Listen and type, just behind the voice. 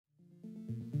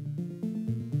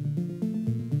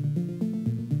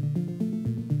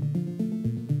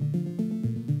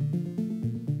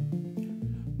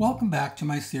Welcome back to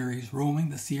my series, Roaming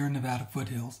the Sierra Nevada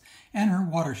Foothills and her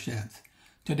watersheds.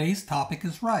 Today's topic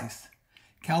is rice.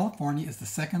 California is the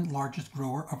second largest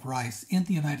grower of rice in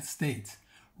the United States.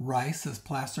 Rice is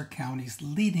Placer County's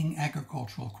leading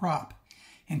agricultural crop.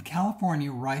 In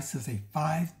California, rice is a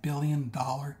 $5 billion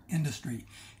industry,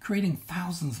 creating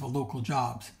thousands of local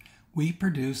jobs. We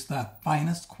produce the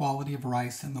finest quality of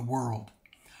rice in the world.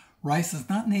 Rice is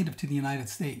not native to the United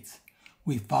States.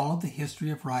 We followed the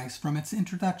history of rice from its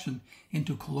introduction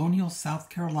into colonial South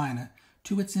Carolina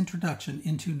to its introduction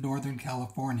into Northern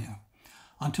California.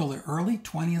 Until the early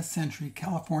 20th century,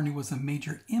 California was a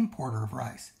major importer of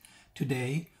rice.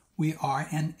 Today, we are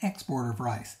an exporter of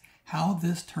rice. How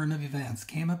this turn of events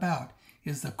came about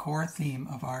is the core theme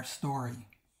of our story.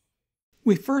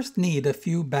 We first need a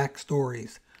few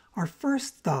backstories. Our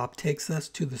first stop takes us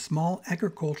to the small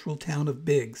agricultural town of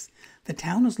Biggs. The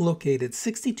town is located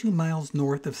 62 miles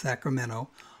north of Sacramento,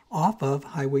 off of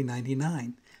Highway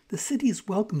 99. The city's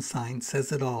welcome sign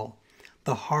says it all.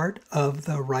 The heart of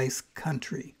the rice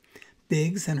country.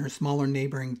 Biggs and her smaller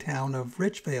neighboring town of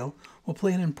Richvale will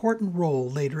play an important role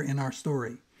later in our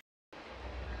story.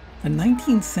 The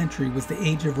 19th century was the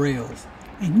age of rails.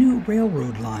 A new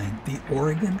railroad line, the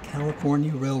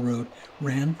Oregon-California Railroad,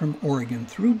 ran from Oregon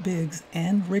through Biggs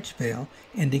and Richvale,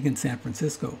 ending in San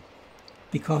Francisco.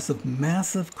 Because of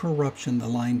massive corruption, the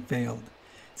line failed.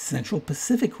 Central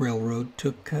Pacific Railroad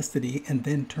took custody and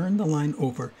then turned the line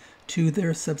over to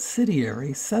their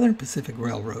subsidiary, Southern Pacific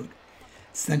Railroad.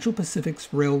 Central Pacific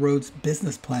Railroad's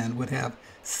business plan would have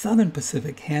Southern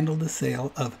Pacific handle the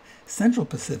sale of Central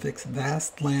Pacific's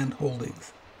vast land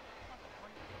holdings.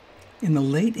 In the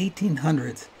late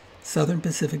 1800s, Southern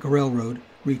Pacific Railroad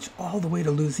reached all the way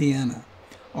to Louisiana.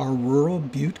 Our rural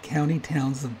Butte County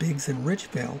towns of Biggs and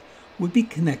Richvale would be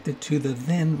connected to the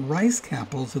then rice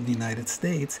capitals of the United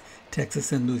States,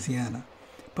 Texas and Louisiana.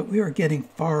 But we are getting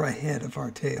far ahead of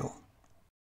our tale.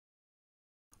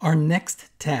 Our next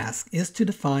task is to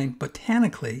define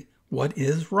botanically what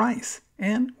is rice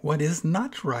and what is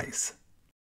not rice.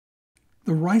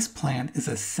 The rice plant is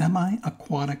a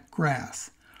semi-aquatic grass.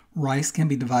 Rice can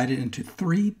be divided into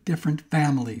 3 different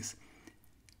families.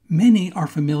 Many are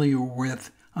familiar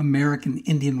with American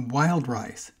Indian wild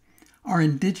rice. Our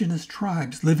indigenous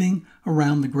tribes living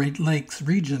around the Great Lakes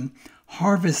region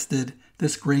harvested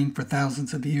this grain for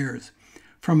thousands of years.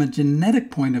 From a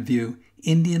genetic point of view,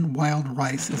 Indian wild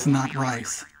rice is not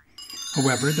rice.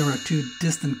 However, there are 2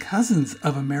 distant cousins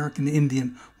of American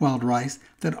Indian wild rice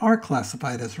that are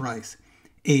classified as rice: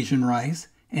 Asian rice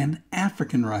and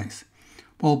African rice.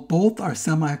 While both are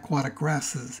semi-aquatic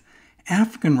grasses,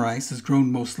 African rice is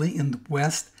grown mostly in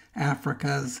West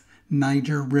Africa's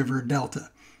Niger River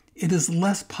Delta. It is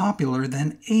less popular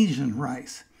than Asian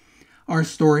rice. Our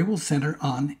story will center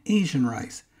on Asian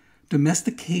rice.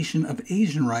 Domestication of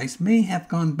Asian rice may have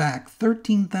gone back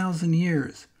 13,000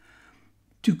 years.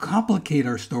 To complicate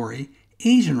our story,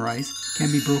 Asian rice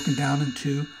can be broken down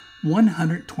into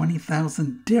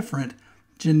 120,000 different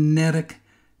genetic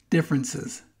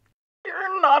differences.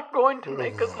 You're not going to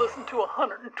make us listen to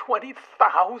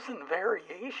 120,000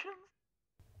 variations?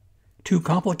 Too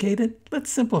complicated? Let's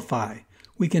simplify.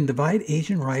 We can divide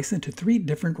Asian rice into 3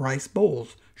 different rice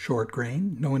bowls. Short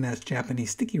grain, known as Japanese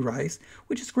sticky rice,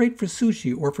 which is great for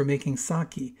sushi or for making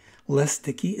sake. Less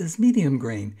sticky is medium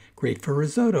grain, great for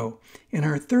risotto. In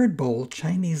our third bowl,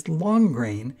 Chinese long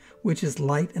grain, which is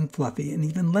light and fluffy and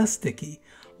even less sticky.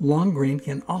 Long grain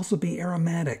can also be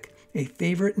aromatic. A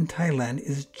favorite in Thailand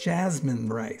is jasmine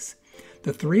rice.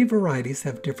 The 3 varieties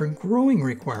have different growing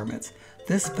requirements.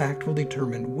 This fact will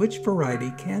determine which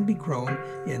variety can be grown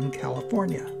in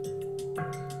California.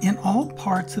 In all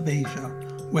parts of Asia,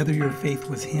 whether your faith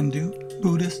was Hindu,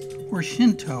 Buddhist, or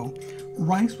Shinto,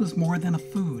 rice was more than a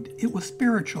food. It was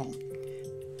spiritual.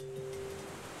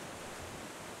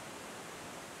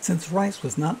 Since rice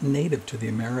was not native to the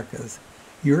Americas,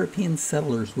 European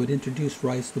settlers would introduce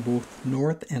rice to both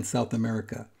North and South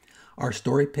America. Our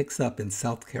story picks up in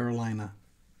South Carolina.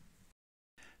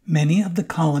 Many of the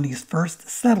colony's first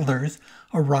settlers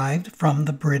arrived from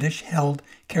the British-held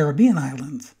Caribbean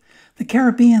islands. The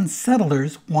Caribbean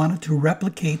settlers wanted to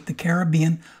replicate the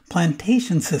Caribbean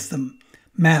plantation system,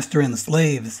 master and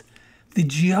slaves. The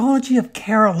geology of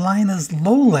Carolina's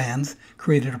lowlands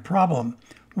created a problem.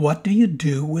 What do you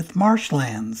do with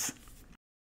marshlands?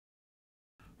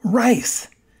 Rice.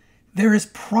 There is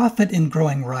profit in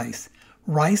growing rice.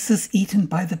 Rice is eaten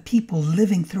by the people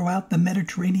living throughout the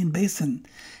Mediterranean basin,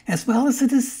 as well as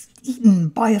it is eaten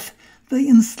by the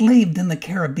enslaved in the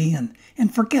Caribbean.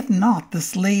 And forget not the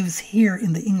slaves here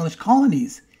in the English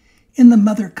colonies. In the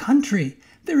mother country,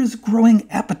 there is growing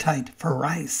appetite for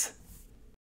rice.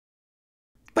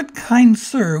 "But, kind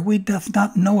sir, we doth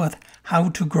not knoweth how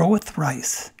to groweth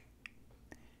rice."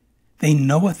 "They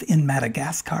knoweth in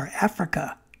Madagascar,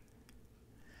 Africa."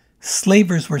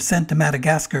 Slavers were sent to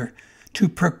Madagascar to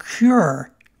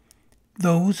procure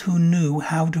those who knew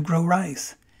how to grow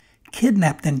rice.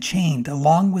 Kidnapped and chained,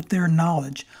 along with their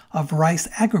knowledge of rice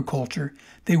agriculture,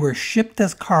 they were shipped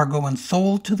as cargo and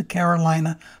sold to the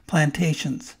Carolina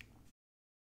plantations.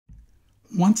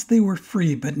 Once they were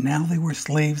free, but now they were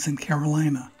slaves in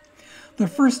Carolina. Their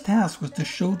first task was to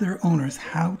show their owners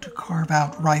how to carve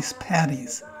out rice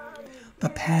paddies. The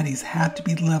paddies had to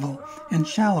be level and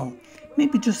shallow,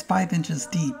 maybe just 5 inches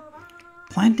deep.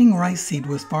 Planting rice seed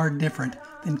was far different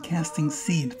than casting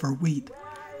seed for wheat.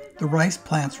 The rice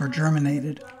plants were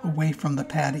germinated away from the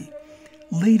paddy.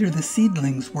 Later, the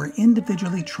seedlings were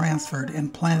individually transferred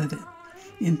and planted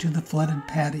into the flooded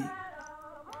paddy.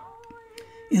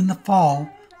 In the fall,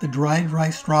 the dried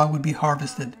rice straw would be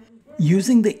harvested.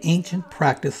 Using the ancient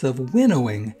practice of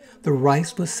winnowing, the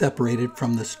rice was separated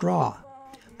from the straw.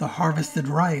 The harvested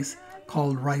rice,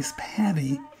 called rice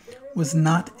paddy, was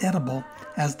not edible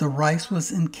as the rice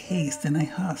was encased in a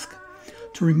husk.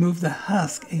 To remove the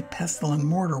husk, a pestle and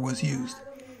mortar was used.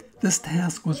 This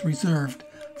task was reserved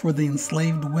for the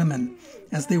enslaved women,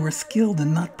 as they were skilled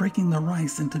in not breaking the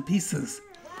rice into pieces.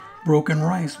 Broken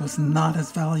rice was not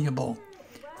as valuable.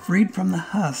 Freed from the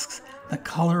husks, the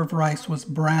color of rice was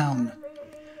brown.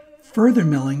 Further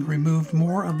milling removed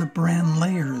more of the bran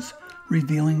layers,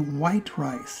 revealing white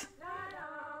rice.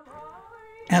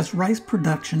 As rice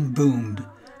production boomed,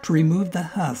 to remove the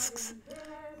husks,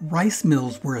 rice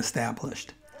mills were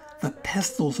established. The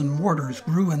pestles and mortars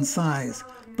grew in size,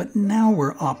 but now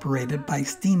were operated by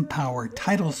steam-powered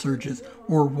tidal surges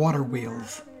or water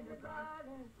wheels.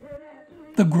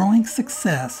 The growing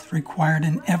success required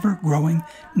an ever-growing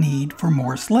need for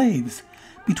more slaves.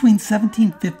 Between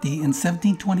 1750 and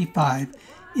 1725,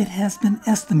 it has been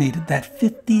estimated that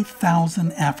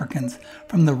 50,000 Africans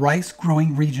from the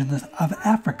rice-growing regions of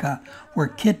Africa were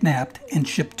kidnapped and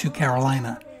shipped to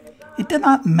Carolina. It did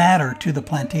not matter to the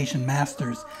plantation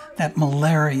masters that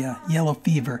malaria, yellow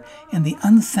fever, and the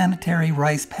unsanitary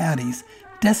rice paddies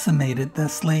decimated the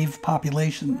slave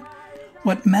population.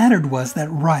 What mattered was that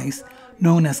rice,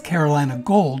 known as Carolina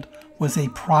gold, was a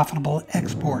profitable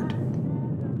export.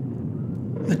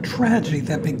 The tragedy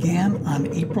that began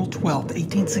on April 12,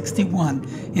 1861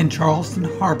 in Charleston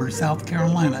Harbor, South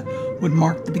Carolina, would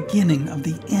mark the beginning of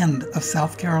the end of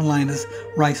South Carolina's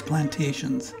rice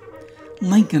plantations.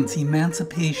 Lincoln's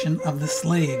emancipation of the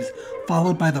slaves,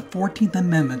 followed by the 14th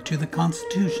Amendment to the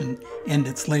Constitution,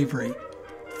 ended slavery.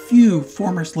 Few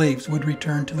former slaves would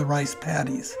return to the rice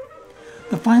paddies.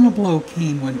 The final blow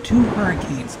came when 2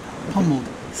 hurricanes pummeled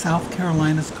South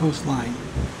Carolina's coastline.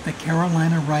 The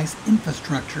Carolina rice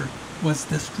infrastructure was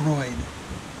destroyed.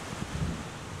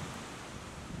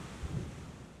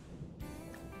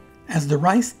 As the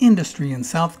rice industry in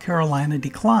South Carolina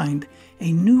declined,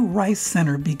 a new rice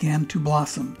center began to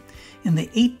blossom. In the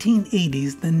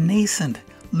 1880s, the nascent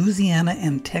Louisiana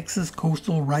and Texas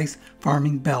coastal rice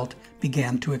farming belt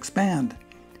began to expand.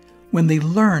 When they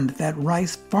learned that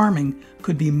rice farming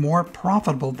could be more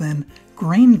profitable than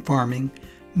grain farming,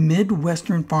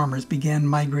 Midwestern farmers began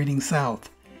migrating south.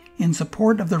 In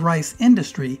support of the rice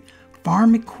industry,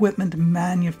 farm equipment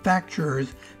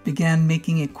manufacturers began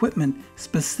making equipment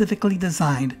specifically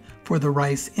designed for the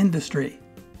rice industry.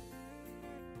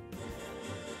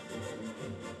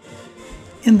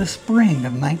 In the spring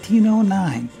of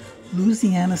 1909,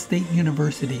 Louisiana State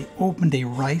University opened a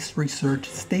rice research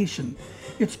station.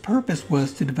 Its purpose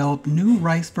was to develop new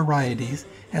rice varieties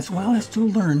as well as to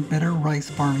learn better rice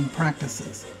farming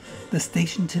practices. The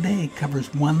station today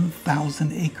covers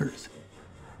 1,000 acres.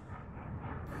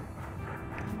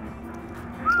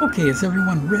 Okay, is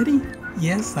everyone ready?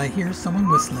 Yes, I hear someone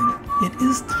whistling. It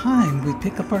is time we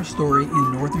pick up our story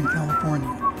in Northern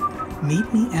California.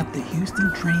 Meet me at the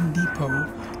Houston train depot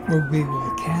where we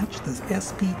will catch the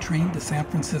SP train to San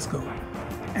Francisco.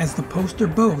 As the poster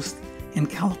boasts, in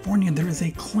California there is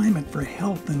a climate for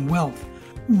health and wealth,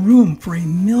 room for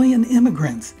 1 million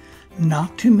immigrants,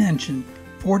 not to mention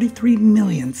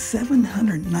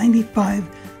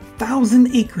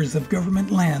 43,795,000 acres of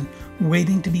government land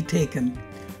waiting to be taken.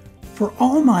 For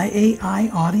all my AI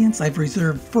audience, I've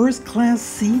reserved first-class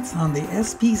seats on the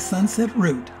SP Sunset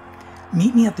route.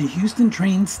 Meet me at the Houston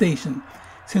train station.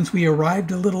 Since we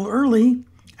arrived a little early,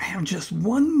 I have just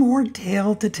one more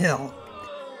tale to tell.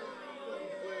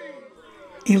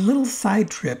 A little side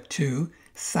trip to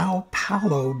Sao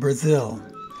Paulo, Brazil.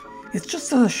 It's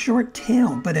just a short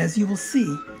tale, but as you will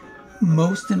see,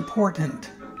 most important.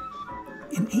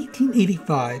 In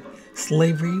 1885,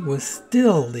 slavery was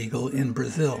still legal in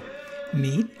Brazil.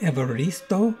 Meet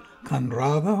Evaristo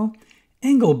Conrado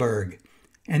Engelberg,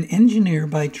 an engineer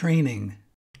by training.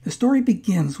 The story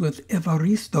begins with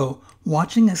Evaristo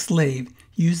watching a slave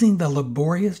using the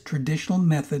laborious traditional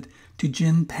method to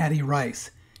gin paddy rice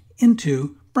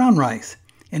into brown rice.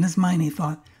 In his mind, he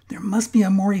thought, there must be a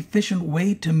more efficient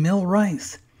way to mill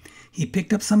rice. He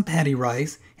picked up some paddy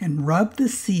rice and rubbed the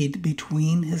seed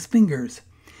between his fingers.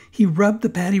 He rubbed the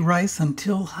paddy rice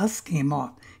until husk came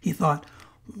off. He thought,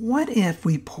 what if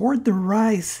we poured the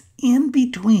rice in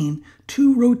between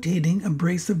two rotating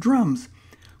abrasive drums?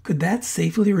 Could that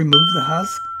safely remove the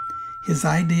husk? His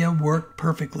idea worked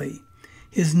perfectly.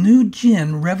 His new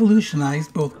gin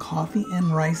revolutionized both coffee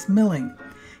and rice milling.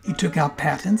 He took out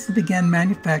patents and began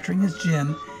manufacturing his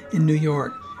gin in New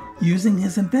York. Using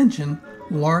his invention,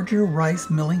 larger rice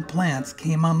milling plants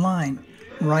came online.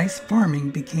 Rice farming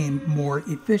became more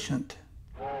efficient.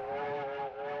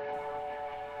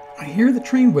 I hear the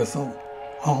train whistle.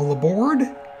 All aboard?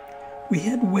 We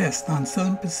head west on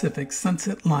Southern Pacific's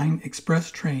Sunset Line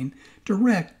Express train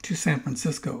direct to San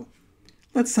Francisco.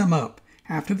 Let's sum up.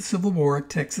 After the Civil War,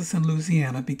 Texas and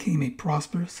Louisiana became a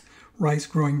prosperous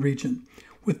rice-growing region.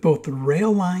 With both the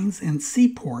rail lines and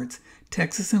seaports,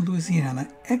 Texas and Louisiana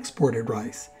exported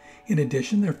rice. In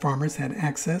addition, their farmers had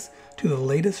access to the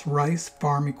latest rice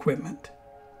farm equipment.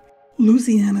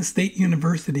 Louisiana State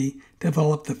University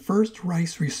developed the first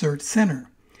rice research center.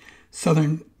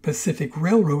 Southern Pacific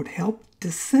Railroad helped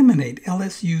disseminate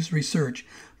LSU's research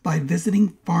by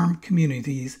visiting farm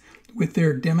communities with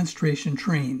their demonstration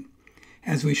train.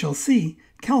 As we shall see,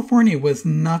 California was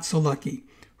not so lucky.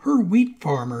 Her wheat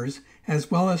farmers, as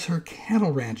well as her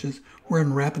cattle ranches, were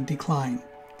in rapid decline.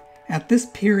 At this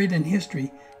period in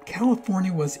history,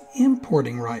 California was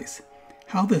importing rice.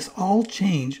 How this all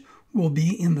changed will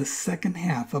be in the second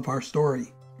half of our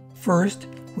story. First,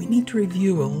 we need to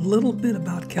review a little bit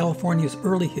about California's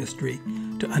early history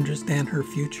to understand her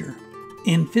future.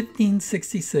 In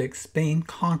 1566, Spain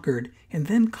conquered and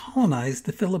then colonized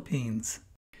the Philippines.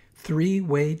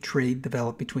 Three-way trade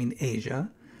developed between Asia,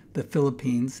 the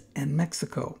Philippines, and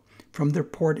Mexico. From their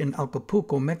port in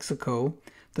Acapulco, Mexico,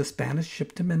 the Spanish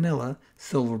shipped to Manila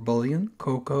silver bullion,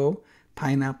 cocoa,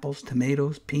 pineapples,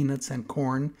 tomatoes, peanuts, and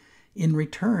corn. In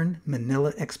return,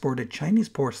 Manila exported Chinese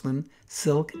porcelain,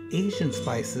 silk, Asian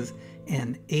spices,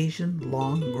 and Asian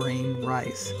long-grain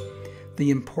rice. The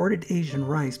imported Asian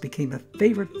rice became a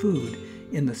favorite food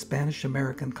in the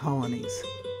Spanish-American colonies.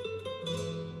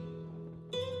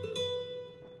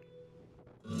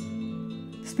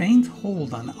 Spain's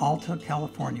hold on Alta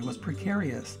California was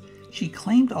precarious. She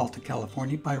claimed Alta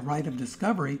California by right of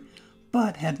discovery,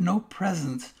 but had no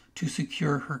presence to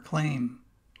secure her claim.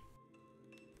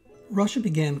 Russia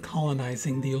began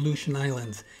colonizing the Aleutian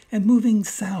Islands and moving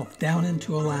south down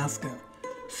into Alaska.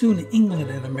 Soon England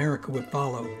and America would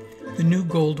follow. The new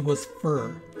gold was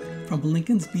fur. From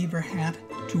Lincoln's beaver hat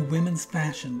to women's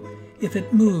fashion, if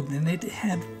it moved and it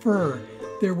had fur,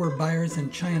 there were buyers in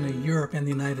China, Europe, and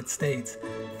the United States.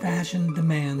 Fashion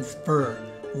demands fur,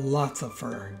 lots of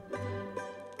fur.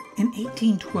 In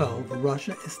 1812,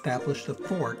 Russia established a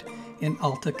fort in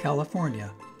Alta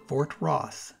California, Fort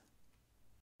Ross.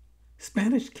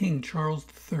 Spanish King Charles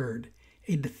III,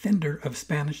 a defender of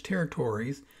Spanish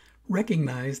territories,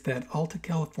 recognized that Alta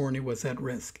California was at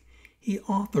risk. He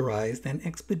authorized an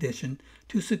expedition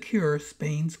to secure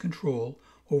Spain's control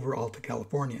over Alta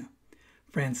California.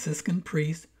 Franciscan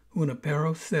priest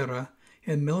Junipero Serra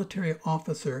and military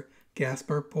officer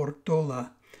Gaspar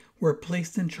Portola were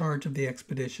placed in charge of the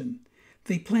expedition.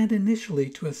 They planned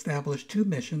initially to establish 2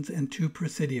 missions and 2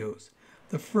 presidios.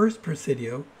 The first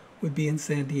presidio would be in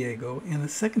San Diego, and the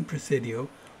second presidio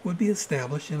would be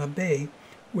established in a bay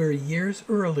where years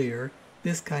earlier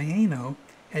Vizcaíno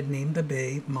had named the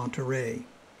bay Monterey.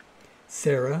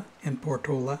 Serra and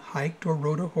Portola hiked or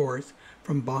rode a horse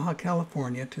from Baja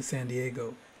California to San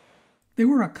Diego. They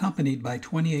were accompanied by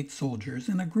 28 soldiers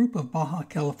and a group of Baja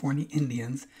California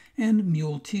Indians and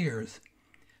muleteers.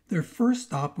 Their first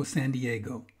stop was San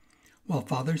Diego. While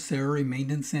Father Serra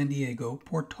remained in San Diego,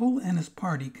 Portola and his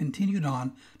party continued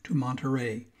on to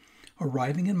Monterey,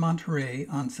 arriving in Monterey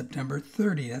on September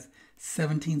 30th,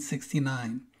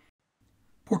 1769.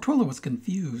 Portola was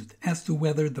confused as to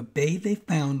whether the bay they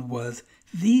found was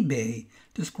the bay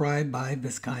described by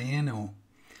Vizcaíno.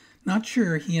 Not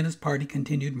sure, he and his party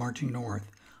continued marching north.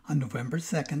 On November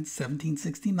 2nd,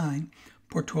 1769,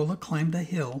 Portola climbed a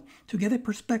hill to get a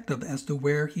perspective as to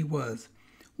where he was.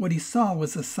 What he saw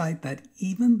was a sight that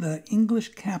even the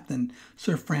English captain,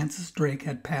 Sir Francis Drake,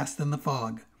 had passed in the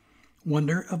fog.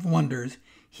 Wonder of wonders,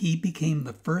 he became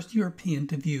the first European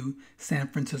to view San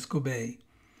Francisco Bay.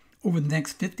 Over the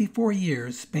next 54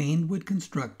 years, Spain would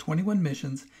construct 21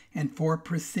 missions and 4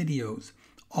 presidios,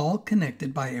 all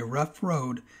connected by a rough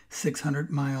road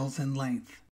 600 miles in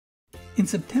length. In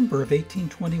September of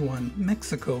 1821,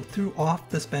 Mexico threw off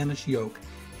the Spanish yoke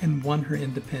and won her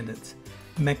independence.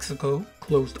 Mexico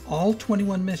closed all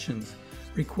 21 missions,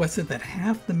 requested that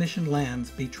half the mission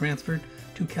lands be transferred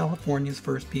to California's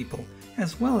first people,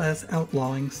 as well as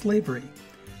outlawing slavery.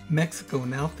 Mexico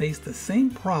now faced the same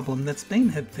problem that Spain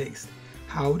had faced: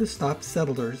 how to stop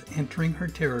settlers entering her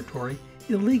territory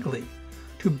illegally.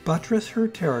 To buttress her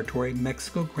territory,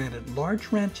 Mexico granted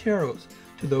large rancheros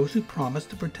to those who promised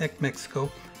to protect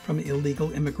Mexico from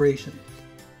illegal immigration.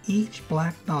 Each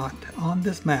black dot on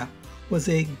this map was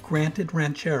a granted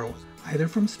ranchero, either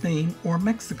from Spain or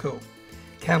Mexico.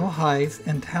 Cattle hides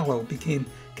and tallow became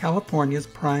California's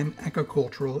prime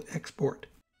agricultural export.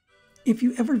 If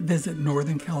you ever visit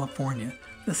Northern California,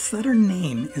 the Sutter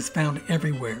name is found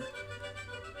everywhere.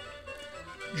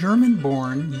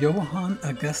 German-born Johann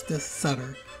Augustus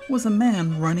Sutter was a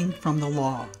man running from the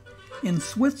law. In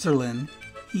Switzerland,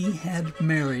 he had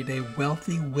married a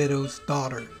wealthy widow's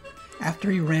daughter. After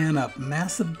he ran up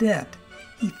massive debt,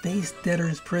 he faced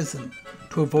debtor's prison.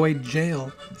 To avoid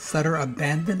jail, Sutter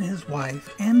abandoned his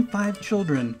wife and 5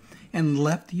 children and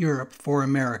left Europe for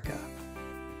America.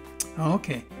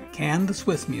 Okay, can the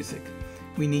Swiss music.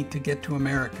 We need to get to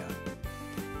America.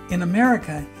 In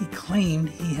America, he claimed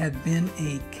he had been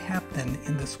a captain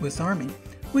in the Swiss Army,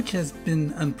 which has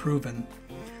been unproven.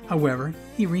 However,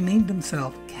 he renamed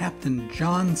himself Captain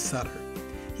John Sutter.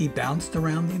 He bounced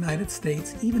around the United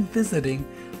States, even visiting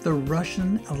the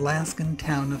Russian-Alaskan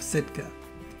town of Sitka.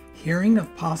 Hearing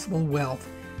of possible wealth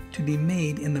to be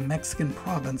made in the Mexican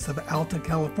province of Alta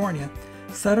California,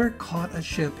 Sutter caught a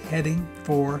ship heading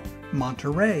for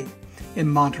Monterey. In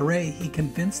Monterey, he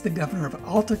convinced the governor of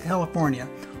Alta California,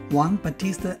 Juan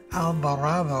Bautista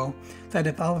Alvarado, that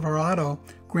if Alvarado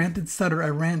granted Sutter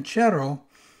a ranchero,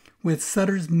 with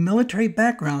Sutter's military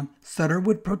background, Sutter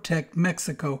would protect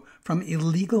Mexico from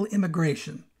illegal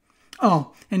immigration.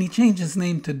 Oh, and he changed his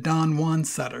name to Don Juan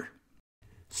Sutter.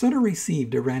 Sutter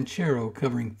received a ranchero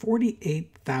covering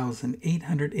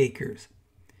 48,800 acres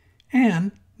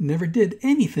and never did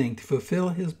anything to fulfill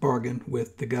his bargain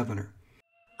with the governor.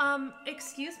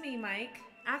 Excuse me, Mike.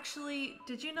 Actually,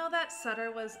 did you know that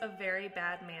Sutter was a very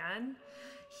bad man?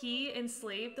 He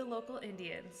enslaved the local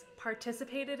Indians,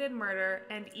 participated in murder,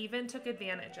 and even took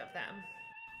advantage of them.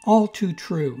 All too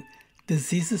true.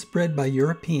 Diseases spread by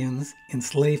Europeans,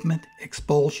 enslavement,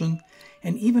 expulsion,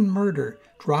 and even murder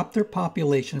dropped their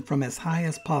population from as high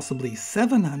as possibly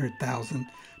 700,000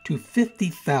 to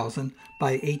 50,000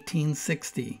 by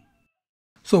 1860.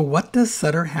 So what does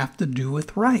Sutter have to do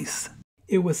with rice?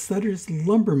 It was Sutter's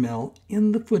lumber mill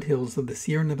in the foothills of the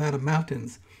Sierra Nevada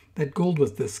mountains that gold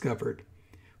was discovered.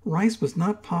 Rice was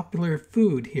not popular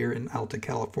food here in Alta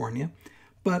California,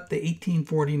 but the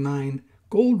 1849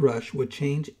 gold rush would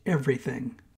change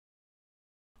everything.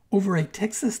 Over a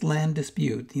Texas land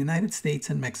dispute, the United States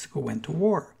and Mexico went to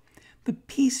war. The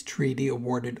peace treaty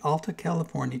awarded Alta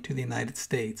California to the United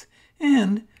States,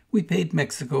 and we paid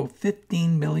Mexico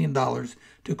 $15 million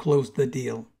to close the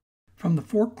deal. From the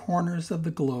 4 corners of the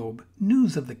globe,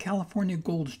 news of the California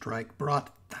gold strike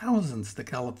brought thousands to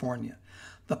California.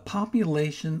 The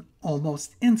population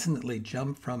almost instantly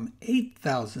jumped from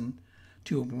 8,000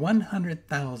 to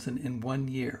 100,000 in 1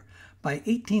 year. By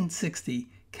 1860,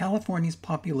 California's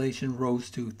population rose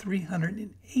to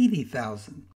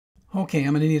 380,000. Okay,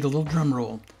 I'm going to need a little drum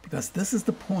roll, because this is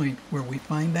the point where we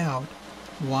find out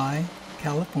why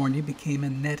California became a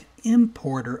net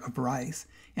importer of rice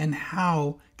and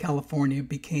how California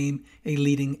became a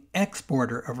leading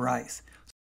exporter of rice.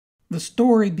 The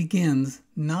story begins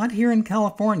not here in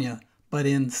California, but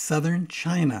in southern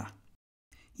China.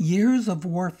 Years of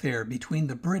warfare between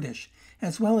the British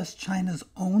as well as China's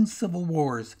own civil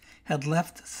wars had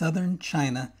left southern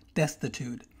China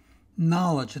destitute.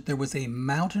 Knowledge that there was a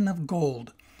mountain of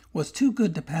gold was too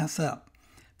good to pass up.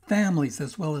 Families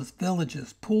as well as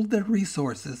villages pooled their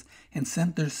resources and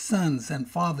sent their sons and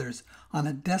fathers on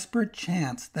a desperate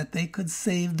chance that they could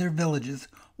save their villages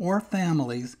or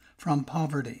families from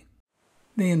poverty.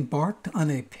 They embarked on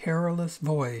a perilous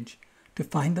voyage to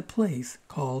find a place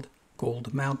called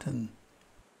Gold Mountain.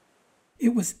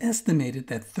 It was estimated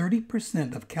that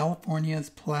 30% of California's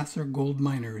placer gold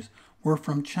miners were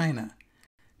from China.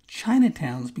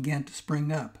 Chinatowns began to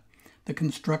spring up. The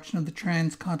construction of the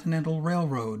Transcontinental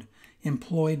Railroad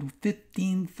employed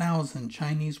 15,000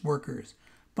 Chinese workers.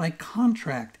 By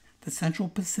contract, the Central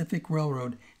Pacific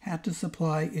Railroad had to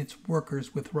supply its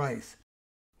workers with rice.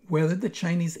 Whether the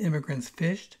Chinese immigrants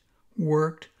fished,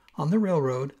 worked on the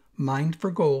railroad, mined for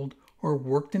gold, or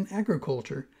worked in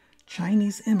agriculture,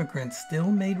 Chinese immigrants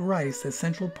still made rice a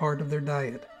central part of their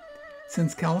diet.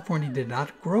 Since California did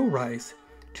not grow rice,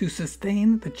 to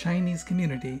sustain the Chinese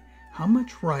community, how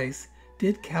much rice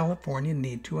did California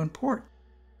need to import?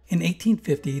 In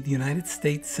 1850, the United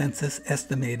States Census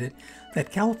estimated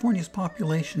that California's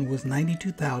population was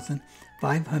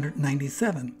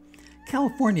 92,597.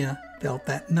 California felt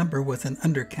that number was an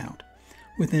undercount.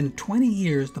 Within 20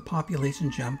 years, the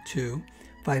population jumped to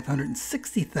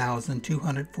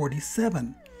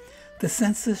 560,247. The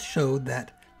census showed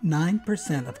that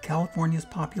 9% of California's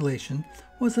population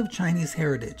was of Chinese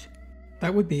heritage.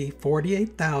 That would be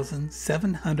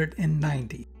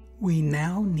 48,790. We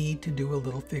now need to do a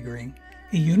little figuring.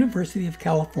 A University of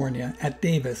California at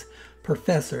Davis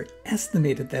professor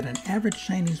estimated that an average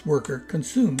Chinese worker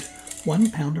consumed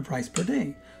 1 pound of rice per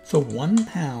day. So 1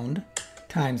 pound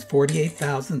times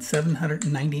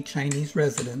 48,790 Chinese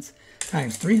residents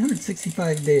times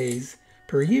 365 days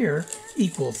per year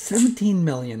equals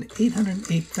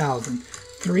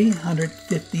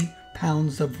 17,808,350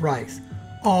 pounds of rice.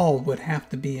 All would have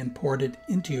to be imported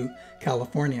into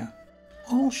California.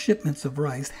 All shipments of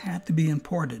rice had to be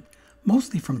imported,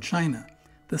 mostly from China.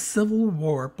 The Civil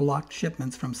War blocked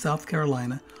shipments from South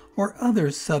Carolina or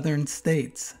other southern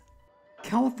states.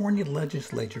 California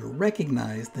legislature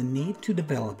recognized the need to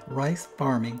develop rice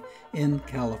farming in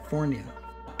California.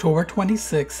 October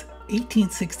 26,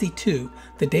 1862,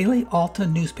 the Daily Alta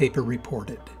newspaper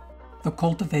reported, "The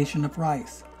cultivation of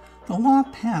rice. The law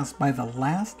passed by the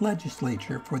last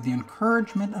legislature for the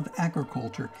encouragement of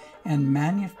agriculture and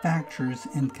manufactures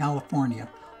in California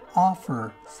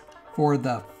offers for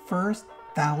the first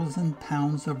 1,000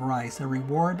 pounds of rice a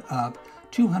reward of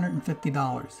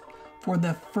 $250, for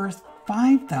the first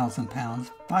 5,000 pounds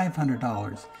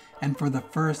 $500, and for the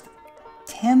first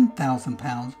 10,000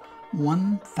 pounds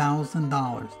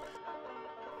 $1,000.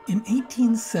 In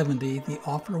 1870, the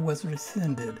offer was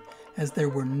rescinded as there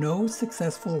were no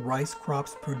successful rice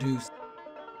crops produced.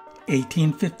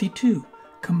 1852,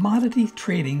 commodity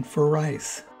trading for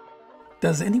rice.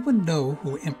 Does anyone know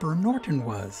who Emperor Norton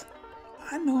was?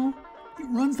 I know. He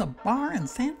runs a bar in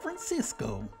San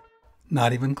Francisco.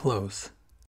 Not even close.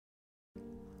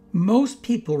 Most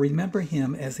people remember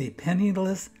him as a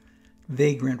penniless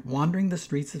vagrant wandering the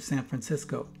streets of San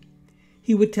Francisco.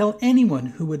 He would tell anyone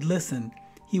who would listen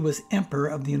he was Emperor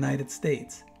of the United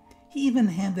States. He even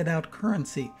handed out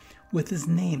currency with his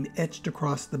name etched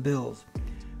across the bills.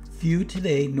 Few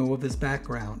today know of his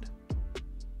background.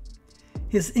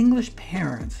 His English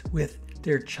parents, with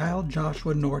their child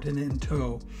Joshua Norton in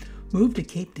tow, moved to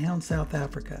Cape Town, South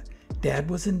Africa. Dad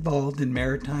was involved in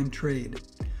maritime trade.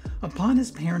 Upon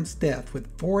his parents' death,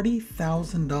 with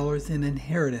 $40,000 in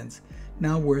inheritance,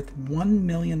 now worth $1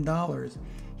 million,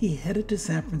 he headed to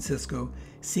San Francisco,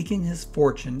 seeking his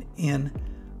fortune in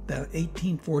the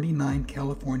 1849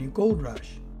 California gold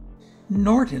rush.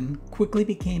 Norton quickly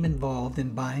became involved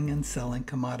in buying and selling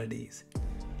commodities.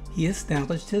 He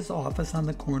established his office on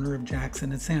the corner of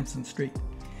Jackson and Sampson Street.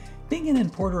 Being an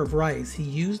importer of rice, he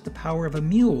used the power of a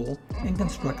mule and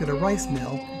constructed a rice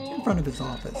mill in front of his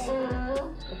office.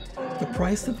 The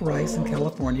price of rice in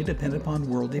California depended upon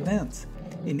world events.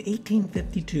 In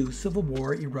 1852, civil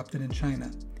war erupted in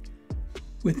China.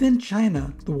 Within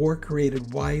China, the war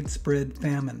created widespread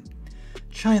famine.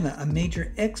 China, a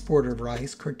major exporter of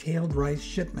rice, curtailed rice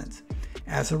shipments.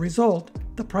 As a result,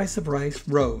 the price of rice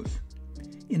rose.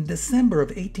 In December of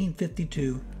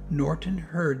 1852, Norton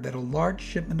heard that a large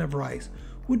shipment of rice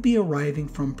would be arriving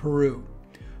from Peru.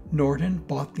 Norton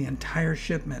bought the entire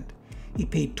shipment. He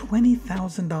paid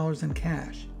 $20,000 in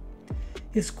cash.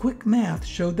 His quick math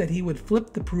showed that he would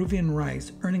flip the Peruvian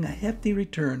rice, earning a hefty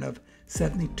return of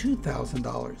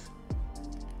 $72,000.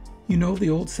 You know the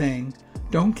old saying,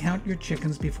 don't count your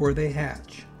chickens before they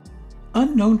hatch.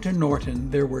 Unknown to Norton,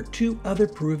 there were 2 other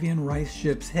Peruvian rice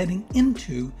ships heading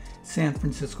into San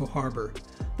Francisco Harbor.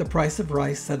 The price of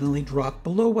rice suddenly dropped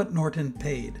below what Norton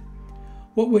paid.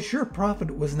 What was sure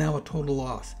profit was now a total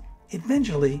loss.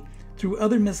 Eventually, through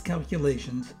other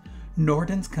miscalculations,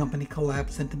 Norton's company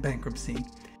collapsed into bankruptcy.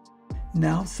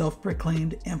 Now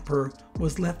self-proclaimed emperor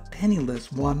was left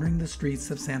penniless wandering the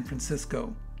streets of San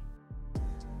Francisco.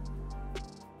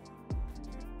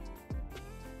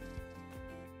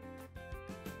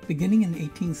 Beginning in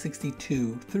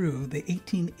 1862 through the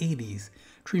 1880s,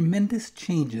 tremendous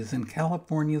changes in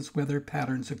California's weather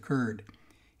patterns occurred.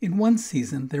 In one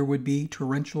season, there would be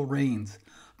torrential rains,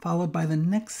 followed by the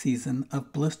next season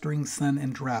of blistering sun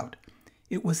and drought.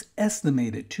 It was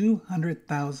estimated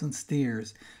 200,000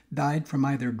 steers died from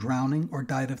either drowning or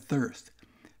died of thirst.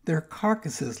 Their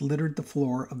carcasses littered the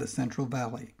floor of the Central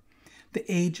Valley. The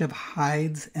age of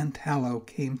hides and tallow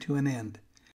came to an end.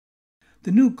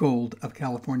 The new gold of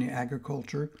California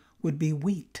agriculture would be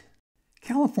wheat.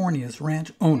 California's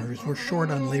ranch owners were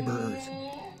short on laborers.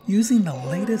 Using the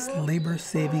latest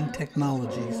labor-saving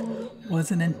technologies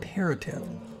was an imperative.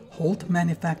 Holt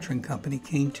Manufacturing Company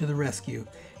came to the rescue,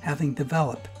 having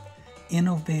developed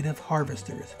innovative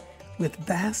harvesters. With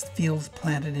vast fields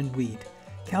planted in wheat,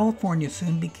 California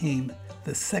soon became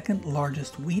the second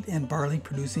largest wheat and barley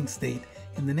producing state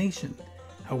in the nation.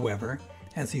 However,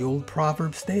 as the old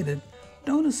proverb stated,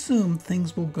 don't assume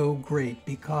things will go great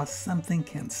because something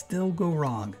can still go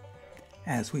wrong,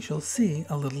 as we shall see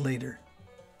a little later.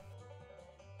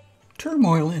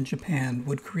 Turmoil in Japan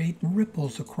would create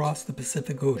ripples across the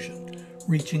Pacific Ocean,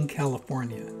 reaching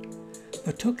California.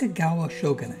 The Tokugawa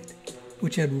shogunate,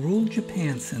 which had ruled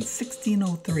Japan since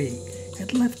 1603,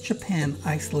 had left Japan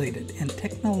isolated and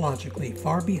technologically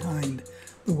far behind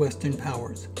the Western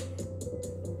powers.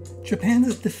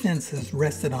 Japan's defenses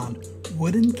rested on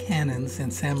wooden cannons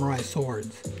and samurai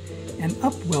swords. An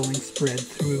upwelling spread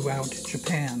throughout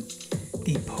Japan,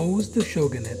 deposed the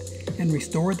shogunate, and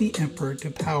restored the emperor to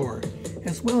power,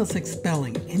 as well as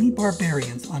expelling any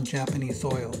barbarians on Japanese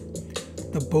soil.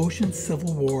 The Boshin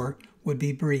Civil War would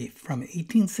be brief, from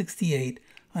 1868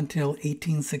 until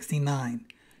 1869.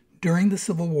 During the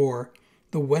Civil War,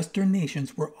 the Western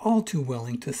nations were all too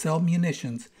willing to sell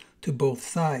munitions to both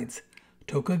sides.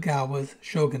 Tokugawa's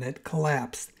shogunate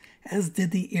collapsed, as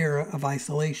did the era of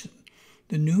isolation.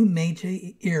 The new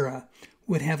Meiji era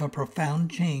would have a profound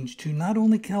change to not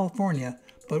only California,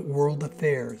 but world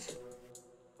affairs.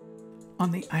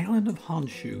 On the island of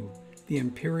Honshu, the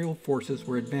imperial forces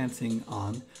were advancing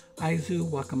on Aizu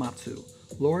Wakamatsu.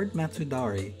 Lord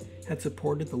Matsudari had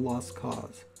supported the lost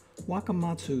cause.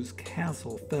 Wakamatsu's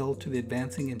castle fell to the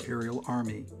advancing imperial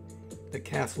army. The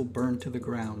castle burned to the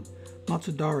ground.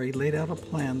 Matsudari laid out a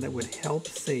plan that would help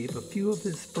save a few of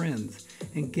his friends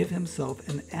and give himself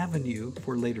an avenue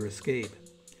for later escape.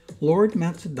 Lord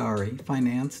Matsudari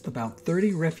financed about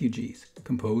 30 refugees,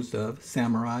 composed of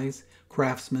samurais,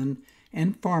 craftsmen,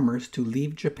 and farmers, to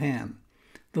leave Japan.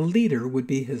 The leader would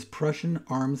be his Prussian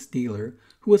arms dealer,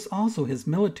 who was also his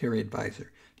military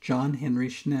advisor, John Henry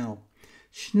Schnell.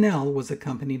 Schnell was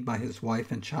accompanied by his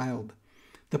wife and child.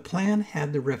 The plan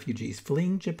had the refugees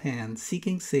fleeing Japan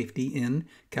seeking safety in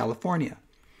California.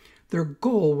 Their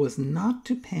goal was not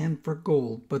to pan for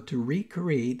gold, but to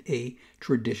recreate a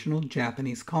traditional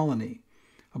Japanese colony.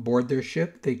 Aboard their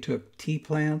ship, they took tea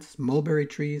plants, mulberry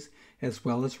trees, as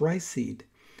well as rice seed.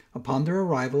 Upon their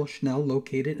arrival, Schnell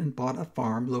located and bought a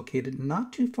farm located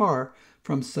not too far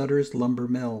from Sutter's lumber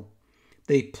mill.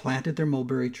 They planted their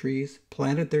mulberry trees,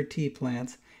 planted their tea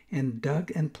plants, and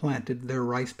dug and planted their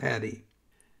rice paddy.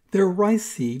 Their rice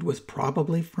seed was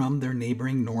probably from their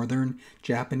neighboring northern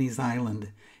Japanese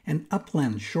island, an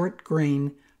upland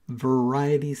short-grain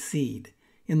variety seed.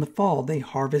 In the fall, they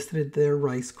harvested their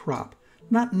rice crop.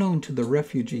 Not known to the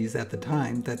refugees at the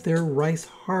time that their rice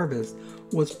harvest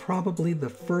was probably the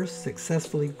first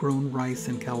successfully grown rice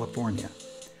in California.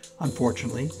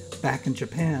 Unfortunately, back in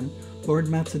Japan, Lord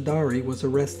Matsudari was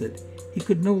arrested. He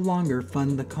could no longer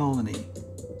fund the colony.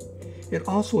 It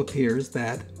also appears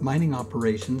that mining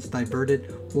operations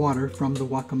diverted water from the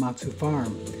Wakamatsu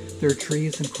farm. Their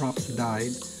trees and crops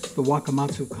died. The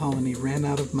Wakamatsu colony ran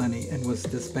out of money and was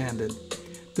disbanded.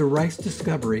 The rice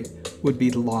discovery would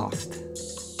be lost.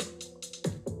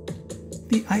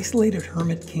 The isolated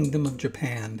hermit kingdom of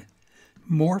Japan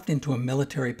morphed into a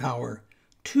military power.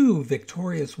 2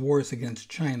 victorious wars against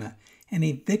China and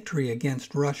a victory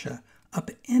against Russia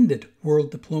upended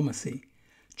world diplomacy.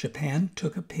 Japan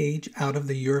took a page out of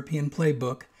the European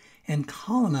playbook and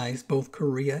colonized both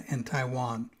Korea and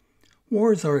Taiwan.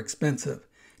 Wars are expensive.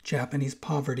 Japanese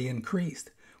poverty increased.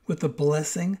 With the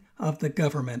blessing of the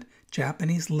government,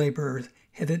 Japanese laborers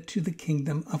headed to the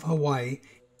Kingdom of Hawaii.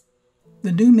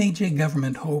 The new Meiji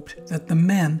government hoped that the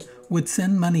men would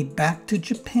send money back to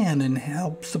Japan and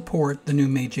help support the new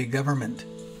Meiji government.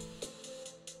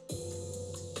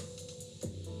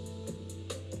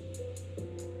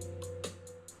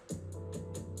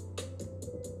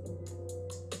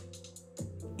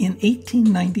 In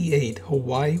 1898,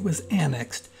 Hawaii was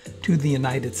annexed to the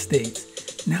United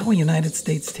States. Now a United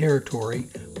States territory,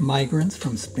 migrants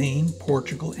from Spain,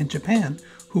 Portugal, and Japan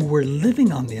who were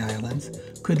living on the islands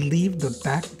could leave the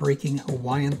back-breaking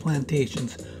Hawaiian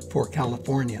plantations for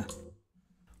California.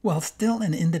 While still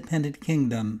an independent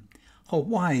kingdom,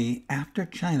 Hawaii, after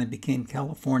China, became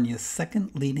California's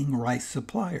second leading rice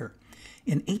supplier.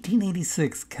 In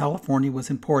 1886, California was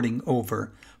importing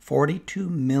over 42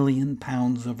 million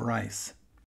pounds of rice.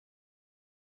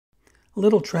 A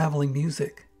little traveling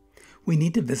music. We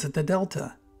need to visit the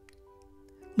Delta.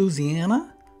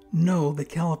 Louisiana? No, the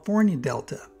California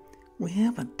Delta. We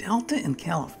have a delta in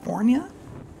California?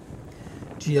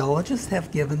 Geologists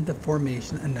have given the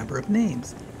formation a number of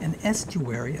names: an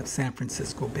estuary of San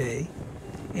Francisco Bay,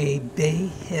 a bay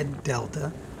head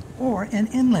delta, or an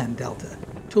inland delta.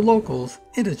 To locals,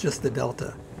 it is just the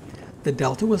delta. The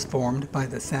delta was formed by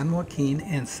the San Joaquin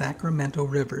and Sacramento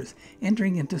rivers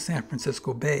entering into San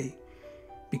Francisco Bay.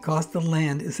 Because the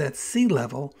land is at sea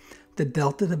level, the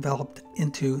delta developed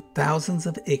into thousands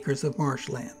of acres of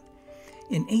marshland.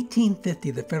 In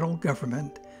 1850, the federal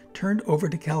government turned over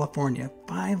to California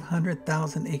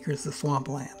 500,000 acres of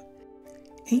swampland.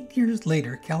 8 years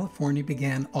later, California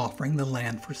began offering the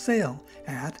land for sale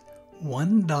at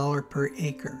 $1 per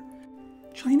acre.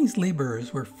 Chinese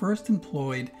laborers were first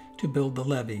employed to build the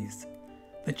levees.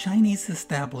 The Chinese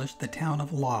established the town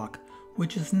of Locke,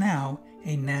 which is now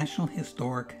a National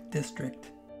Historic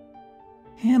District.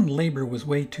 Hand labor was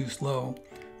way too slow.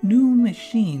 New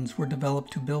machines were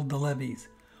developed to build the levees.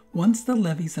 Once the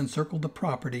levees encircled the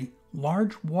property,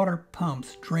 large water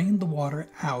pumps drained the water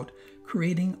out,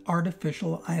 creating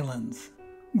artificial islands.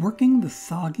 Working the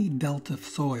soggy delta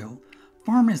soil,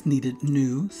 farmers needed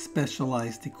new,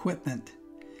 specialized equipment.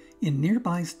 In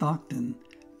nearby Stockton,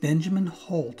 Benjamin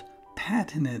Holt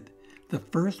patented the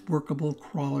first workable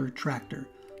crawler tractor.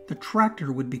 The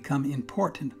tractor would become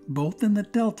important both in the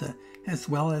Delta as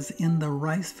well as in the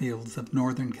rice fields of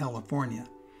Northern California.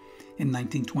 In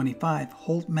 1925,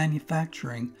 Holt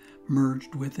Manufacturing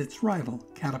merged with its rival,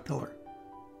 Caterpillar.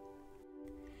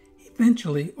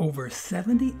 Eventually, over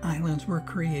 70 islands were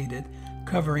created,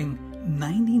 covering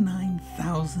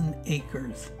 99,000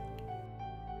 acres.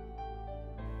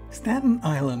 Staten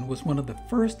Island was one of the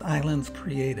first islands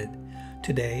created.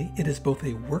 Today, it is both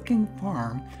a working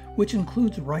farm, which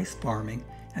includes rice farming,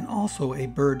 and also a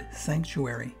bird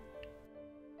sanctuary.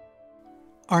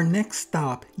 Our next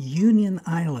stop, Union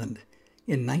Island.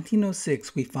 In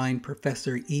 1906, we find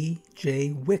Professor E. J.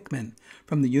 Wickman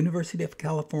from the University of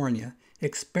California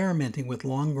experimenting with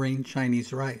long-grain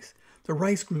Chinese rice. The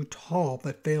rice grew tall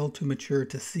but failed to mature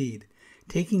to seed.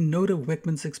 Taking note of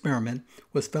Wickman's experiment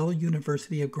was fellow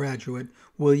University of graduate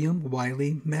William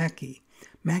Wiley Mackey.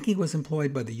 Mackey was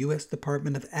employed by the U.S.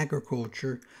 Department of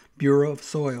Agriculture, Bureau of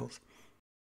Soils.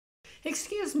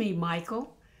 Excuse me,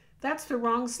 Michael. That's the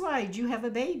wrong slide. You have a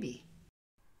baby.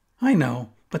 I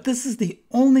know, but this is the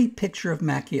only picture of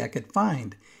Mackey I could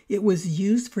find. It was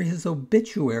used for his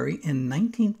obituary in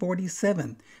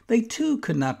 1947. They too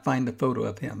could not find a photo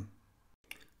of him.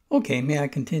 Okay, may I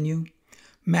continue?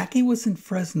 Mackey was in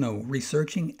Fresno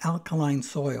researching alkaline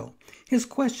soil. His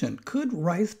question, could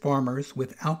rice farmers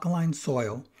with alkaline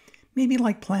soil, maybe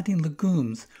like planting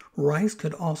legumes, rice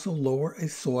could also lower a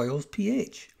soil's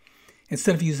pH?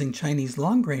 Instead of using Chinese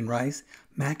long-grain rice,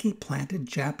 Mackey planted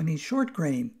Japanese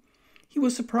short-grain. He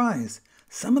was surprised.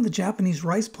 Some of the Japanese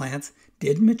rice plants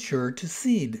did mature to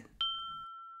seed.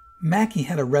 Mackey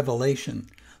had a revelation.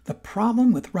 The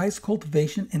problem with rice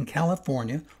cultivation in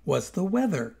California was the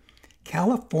weather.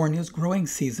 California's growing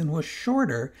season was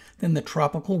shorter than the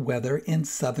tropical weather in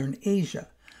southern Asia.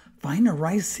 Find a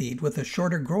rice seed with a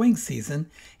shorter growing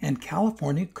season, and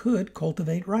California could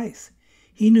cultivate rice.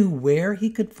 He knew where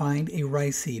he could find a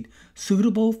rice seed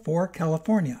suitable for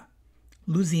California: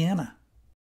 Louisiana.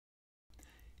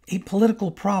 A political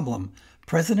problem.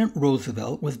 President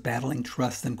Roosevelt was battling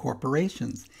trusts and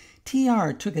corporations.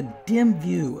 TR took a dim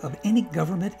view of any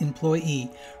government employee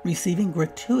receiving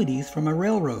gratuities from a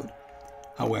railroad.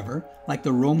 However, like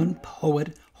the Roman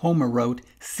poet Homer wrote,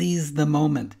 "Seize the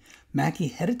moment." Mackey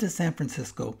headed to San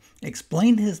Francisco,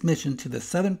 explained his mission to the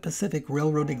Southern Pacific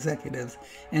Railroad executives,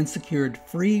 and secured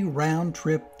free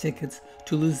round-trip tickets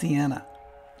to Louisiana.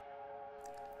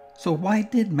 So why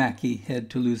did Mackey head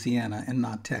to Louisiana and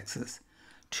not Texas?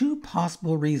 Two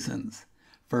possible reasons.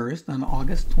 First, on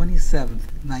August 27,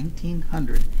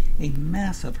 1900, a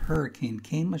massive hurricane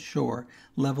came ashore,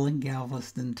 leveling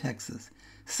Galveston, Texas.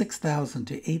 6,000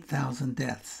 to 8,000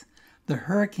 deaths. The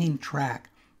hurricane track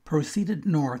proceeded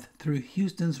north through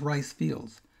Houston's rice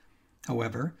fields.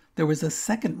 However, there was a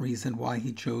second reason why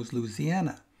he chose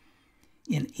Louisiana.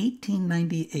 In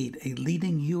 1898, a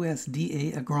leading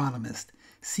USDA agronomist,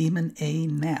 Seaman A.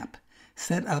 Knapp,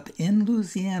 set up in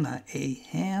Louisiana a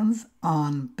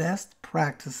hands-on best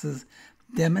practices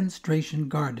demonstration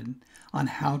garden on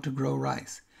how to grow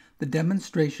rice. The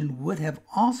demonstration would have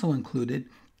also included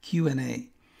Q&A.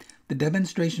 The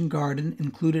demonstration garden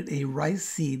included a rice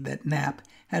seed that Knapp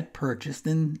had purchased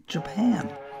in Japan,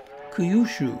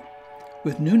 Kyushu.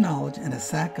 With new knowledge and a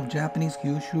sack of Japanese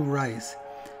Kyushu rice,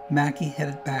 Mackey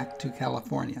headed back to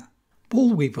California.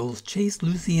 Boll weevils chased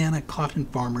Louisiana cotton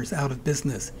farmers out of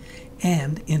business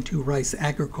and into rice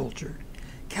agriculture.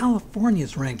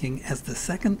 California's ranking as the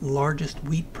second largest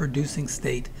wheat-producing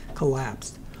state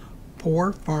collapsed.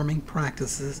 Poor farming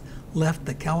practices left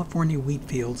the California wheat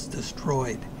fields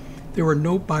destroyed. There were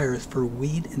no buyers for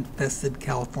weed-infested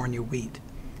California wheat.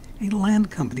 A land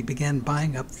company began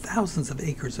buying up thousands of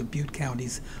acres of Butte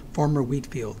County's former wheat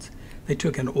fields. They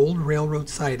took an old railroad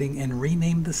siding and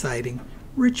renamed the siding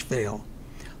Richvale.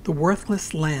 The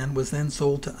worthless land was then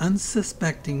sold to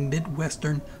unsuspecting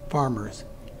Midwestern farmers.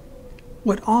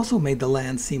 What also made the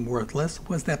land seem worthless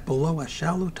was that below a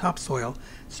shallow topsoil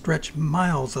stretched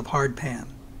miles of hardpan.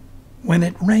 When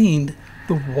it rained,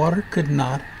 the water could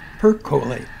not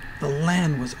percolate. The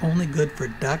land was only good for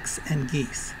ducks and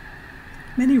geese.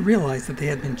 Many realized that they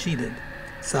had been cheated.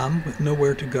 Some, with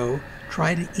nowhere to go,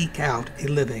 tried to eke out a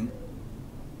living.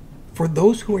 For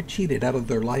those who are cheated out of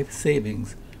their life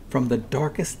savings, from the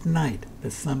darkest night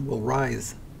the sun will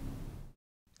rise.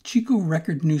 Chico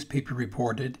Record newspaper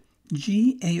reported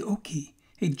G. Aoki,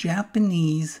 a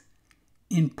Japanese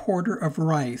importer of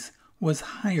rice, was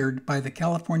hired by the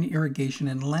California Irrigation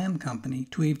and Land Company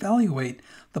to evaluate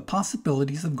the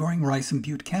possibilities of growing rice in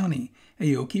Butte County.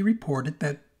 Aoki reported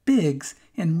that Biggs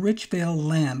and Richvale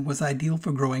land was ideal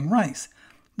for growing rice.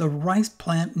 The rice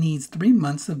plant needs 3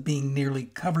 months of being nearly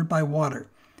covered by water.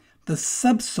 The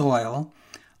subsoil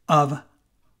of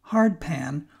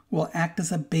hardpan will act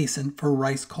as a basin for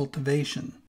rice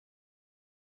cultivation.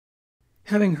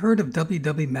 Having heard of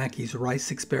W. Mackey's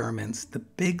rice experiments, the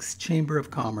Biggs Chamber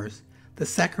of Commerce, the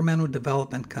Sacramento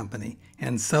Development Company,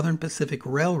 and Southern Pacific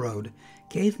Railroad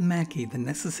gave Mackey the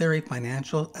necessary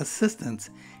financial assistance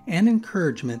and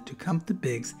encouragement to come to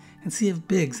Biggs and see if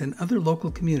Biggs and other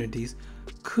local communities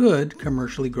could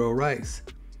commercially grow rice.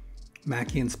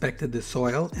 Mackey inspected the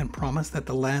soil and promised that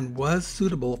the land was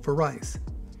suitable for rice.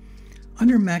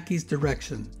 Under Mackey's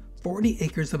direction, 40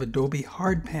 acres of adobe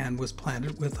hardpan was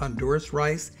planted with Honduras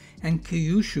rice and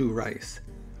Kyushu rice.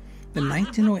 The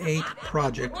 1908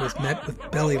 project was met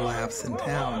with belly laughs in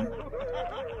town.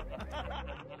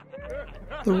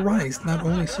 The rice not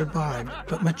only survived,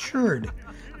 but matured,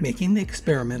 making the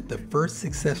experiment the first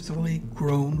successfully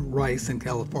grown rice in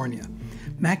California.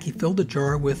 Mackey filled a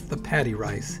jar with the paddy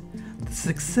rice. The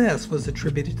success was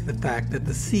attributed to the fact that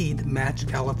the seed matched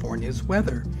California's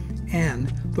weather, and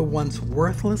the once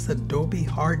worthless adobe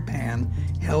hardpan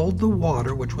held the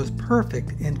water which was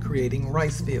perfect in creating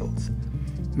rice fields.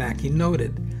 Mackey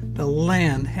noted the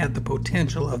land had the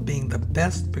potential of being the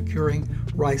best procuring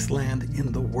rice land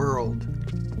in the world.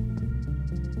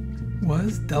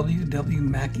 Was W.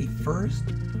 Mackey first,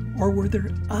 or were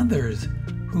there others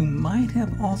who might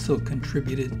have also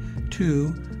contributed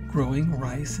to growing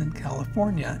rice in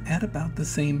California at about the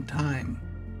same time?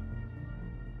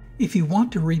 If you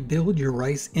want to rebuild your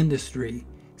rice industry,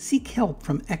 seek help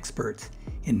from experts.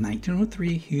 In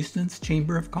 1903, Houston's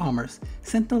Chamber of Commerce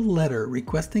sent a letter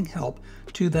requesting help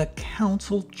to the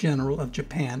Consul General of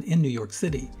Japan in New York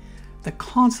City. The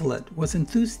consulate was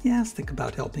enthusiastic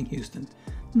about helping Houston,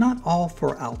 not all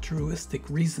for altruistic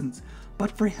reasons,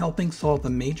 but for helping solve a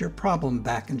major problem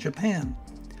back in Japan.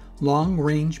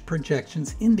 Long-range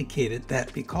projections indicated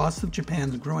that because of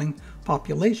Japan's growing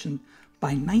population,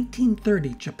 by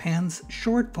 1930, Japan's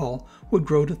shortfall would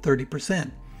grow to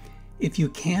 30%. If you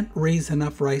can't raise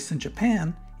enough rice in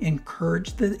Japan,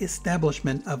 encourage the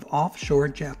establishment of offshore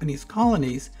Japanese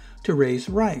colonies to raise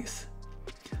rice.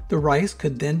 The rice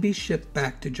could then be shipped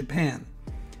back to Japan.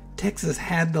 Texas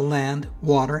had the land,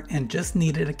 water, and just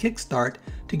needed a kickstart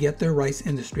to get their rice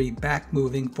industry back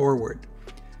moving forward.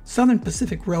 Southern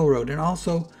Pacific Railroad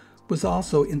was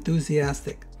also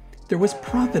enthusiastic. There was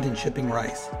profit in shipping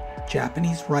rice.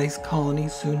 Japanese rice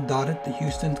colonies soon dotted the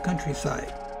Houston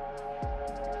countryside.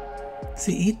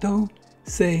 Seito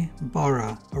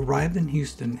Seibara arrived in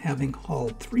Houston having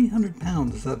hauled 300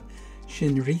 pounds of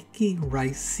Shinriki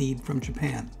rice seed from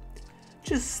Japan.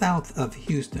 Just south of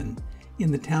Houston,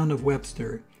 in the town of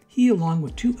Webster, he, along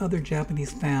with 2 other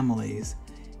Japanese families,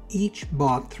 each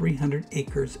bought 300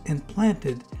 acres and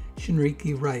planted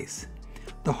Shinriki rice.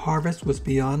 The harvest was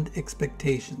beyond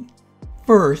expectation.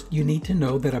 First, you need to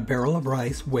know that a barrel of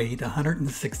rice weighed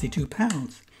 162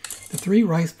 pounds. The 3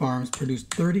 rice farms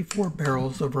produced 34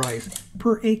 barrels of rice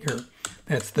per acre.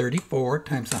 That's 34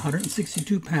 times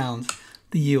 162 pounds.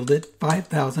 They yielded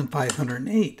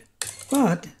 5,508.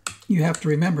 But you have to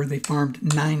remember they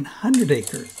farmed 900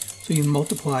 acres. So you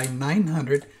multiply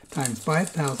 900 times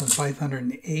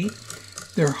 5,508.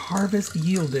 Their harvest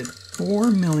yielded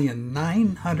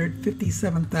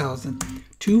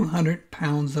 4,957,200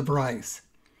 pounds of rice.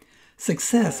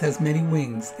 Success has many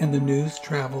wings, and the news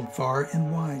traveled far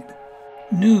and wide.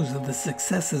 News of the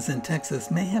successes in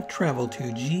Texas may have traveled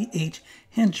to G.H.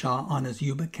 Henshaw on his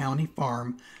Yuba County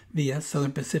farm via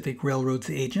Southern Pacific Railroad's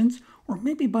agents, or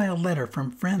maybe by a letter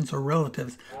from friends or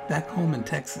relatives back home in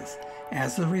Texas.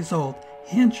 As a result,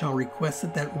 Henshaw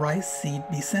requested that rice seed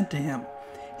be sent to him.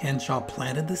 Henshaw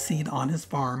planted the seed on his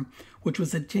farm, which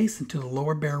was adjacent to the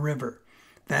Lower Bear River.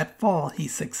 That fall, he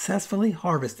successfully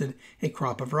harvested a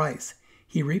crop of rice.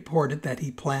 He reported that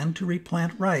he planned to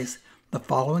replant rice the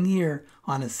following year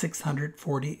on his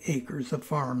 640 acres of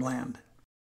farmland.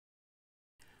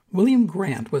 William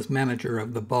Grant was manager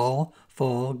of the Ball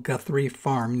Fall Guthrie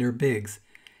Farm near Biggs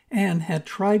and had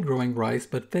tried growing rice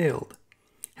but failed.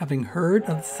 Having heard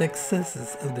of the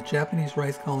successes of the Japanese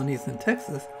rice colonies in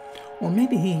Texas, or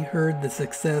maybe he heard the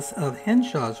success of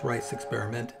Henshaw's rice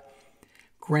experiment,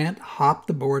 Grant hopped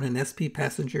aboard an SP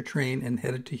passenger train and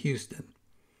headed to Houston.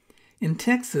 In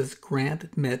Texas,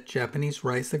 Grant met Japanese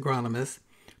rice agronomist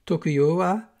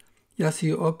Tokugawa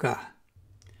Yasuoka.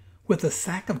 With a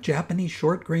sack of Japanese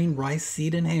short grain rice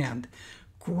seed in hand,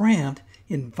 Grant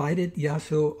invited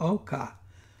Yasuoka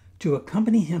to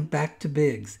accompany him back to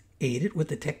Biggs, aided with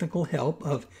the technical help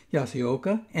of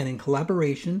Yasuoka, and in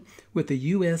collaboration with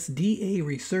the USDA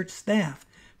research staff,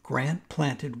 Grant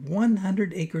planted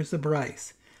 100 acres of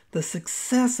rice. The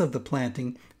success of the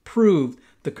planting proved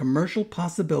the commercial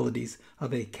possibilities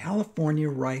of a California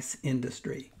rice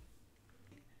industry.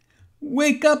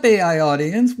 Wake up, AI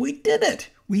audience! We did it!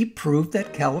 We proved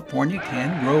that California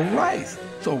can grow rice.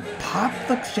 So pop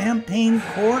the champagne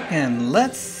cork and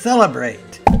let's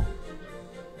celebrate!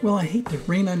 Well, I hate to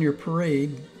rain on your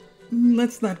parade.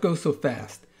 Let's not go so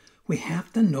fast. We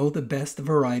have to know the best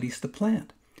varieties to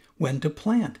plant,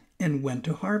 and when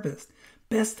to harvest,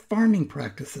 best farming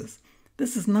practices.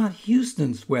 This is not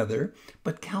Houston's weather,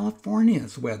 but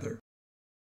California's weather.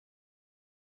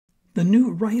 The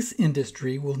new rice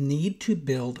industry will need to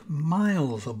build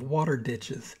miles of water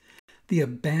ditches. The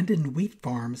abandoned wheat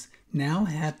farms now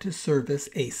had to service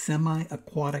a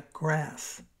semi-aquatic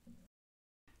grass.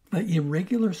 The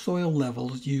irregular soil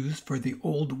levels used for the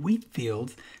old wheat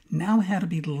fields now had to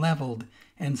be leveled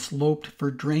and sloped for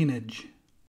drainage.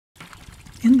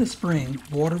 In the spring,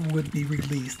 water would be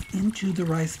released into the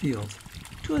rice fields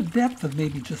to a depth of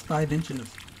maybe just 5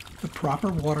 inches. The proper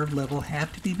water level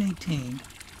had to be maintained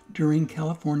during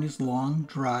California's long,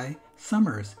 dry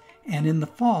summers, and in the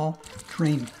fall,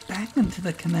 drained back into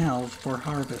the canals for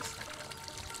harvest.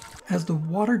 As the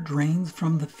water drains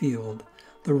from the field,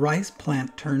 the rice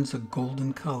plant turns a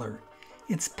golden color.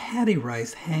 Its paddy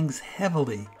rice hangs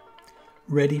heavily,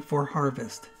 ready for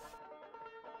harvest.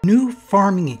 New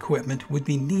farming equipment would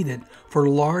be needed for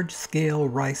large-scale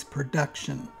rice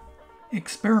production.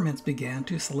 Experiments began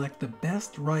to select the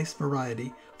best rice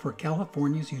variety for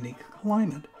California's unique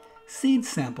climate. Seed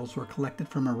samples were collected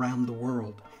from around the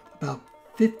world. About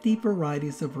 50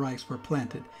 varieties of rice were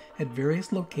planted at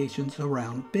various locations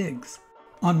around Biggs.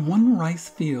 On one rice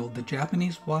field, the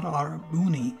Japanese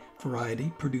Watarabuni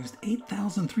variety produced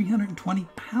 8,320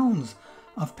 pounds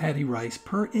of paddy rice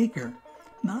per acre.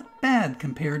 Not bad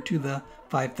compared to the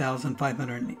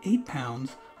 5,508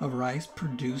 pounds of rice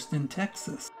produced in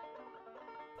Texas.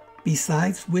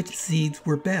 Besides which seeds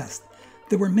were best,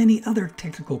 there were many other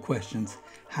technical questions.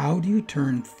 How do you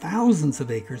turn thousands of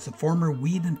acres of former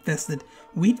weed-infested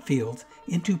wheat fields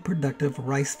into productive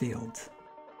rice fields?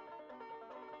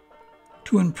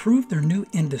 To improve their new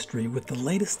industry with the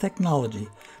latest technology,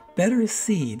 better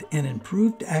seed, and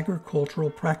improved agricultural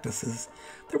practices,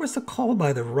 there was a call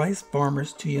by the rice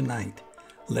farmers to unite.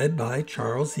 Led by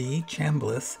Charles E.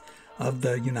 Chambliss of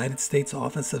the United States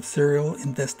Office of Cereal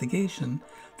Investigation,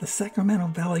 the Sacramento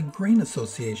Valley Grain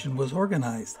Association was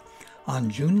organized. On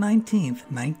June 19,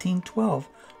 1912,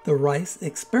 the Rice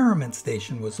Experiment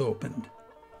Station was opened.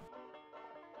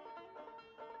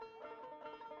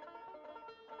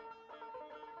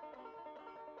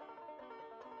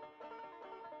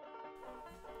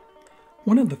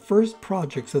 One of the first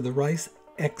projects of the Rice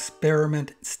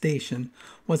Experiment Station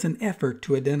was an effort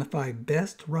to identify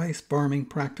best rice farming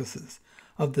practices.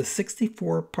 Of the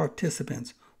 64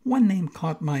 participants, one name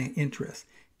caught my interest,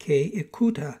 K.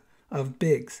 Ikuta of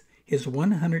Biggs. His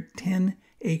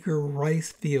 110-acre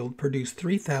rice field produced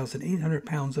 3,800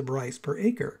 pounds of rice per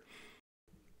acre.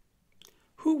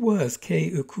 Who was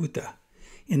K. Ikuta?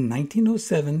 In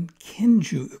 1907,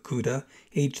 Kenju Ikuta,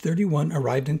 age 31,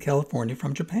 arrived in California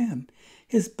from Japan.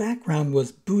 His background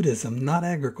was Buddhism, not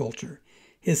agriculture.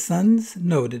 His sons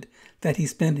noted that he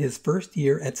spent his first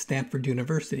year at Stanford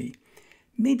University.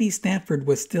 Maybe Stanford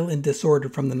was still in disorder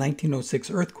from the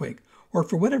 1906 earthquake, or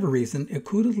for whatever reason,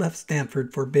 Ikuda left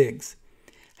Stanford for Biggs.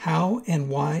 How and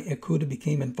why Ikuda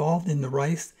became involved in the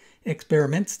rice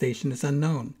experiment station is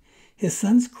unknown. His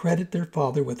sons credit their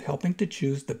father with helping to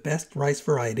choose the best rice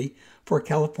variety for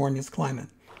California's climate.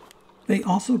 They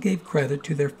also gave credit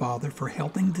to their father for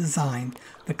helping design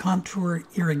the contour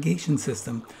irrigation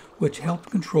system, which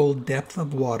helped control depth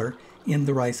of water in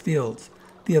the rice fields.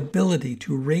 The ability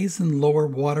to raise and lower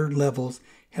water levels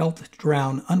helped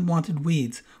drown unwanted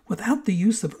weeds without the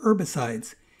use of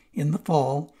herbicides. In the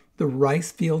fall, the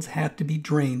rice fields had to be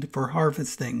drained for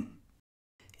harvesting.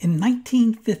 In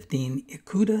 1915,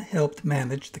 Ikuda helped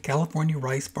manage the California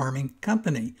Rice Farming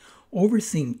Company,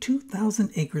 overseeing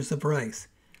 2,000 acres of rice.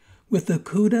 With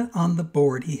Ikuda on the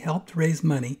board, he helped raise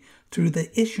money through the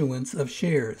issuance of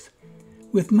shares.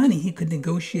 With money, he could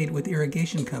negotiate with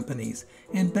irrigation companies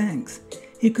and banks.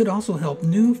 He could also help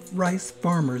new rice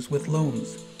farmers with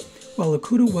loans. While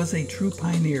Ikuda was a true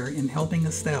pioneer in helping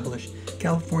establish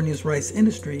California's rice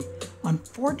industry,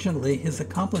 unfortunately his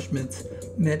accomplishments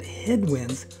met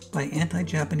headwinds by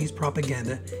anti-Japanese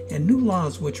propaganda and new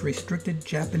laws which restricted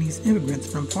Japanese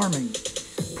immigrants from farming.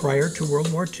 Prior to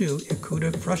World War II,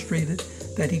 Ikuda, frustrated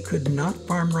that he could not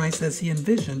farm rice as he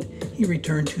envisioned, he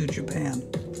returned to Japan.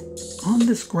 On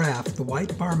this graph, the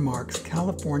white bar marks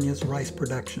California's rice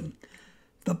production.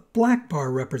 The black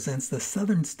bar represents the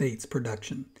southern states'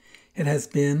 production. It has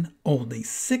been only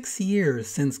 6 years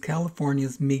since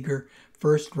California's meager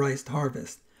first rice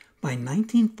harvest. By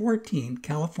 1914,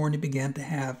 California began to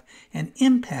have an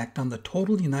impact on the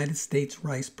total United States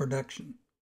rice production.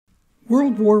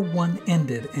 World War I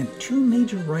ended and two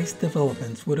major rice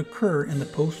developments would occur in the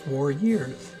post-war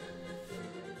years.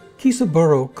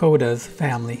 Kisaburo Koda's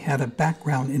family had a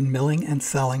background in milling and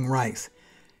selling rice.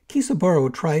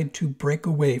 Kisaburo tried to break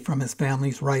away from his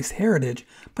family's rice heritage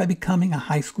by becoming a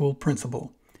high school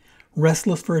principal.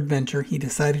 Restless for adventure, he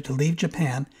decided to leave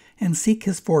Japan and seek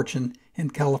his fortune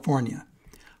in California.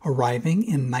 Arriving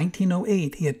in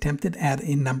 1908, he attempted at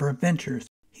a number of ventures.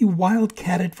 He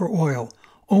wildcatted for oil,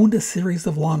 owned a series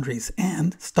of laundries,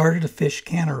 and started a fish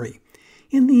cannery.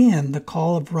 In the end, the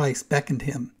call of rice beckoned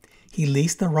him. He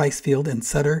leased a rice field in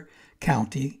Sutter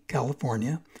County,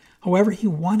 California. However, he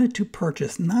wanted to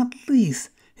purchase, not lease,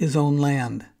 his own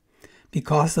land.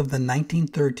 Because of the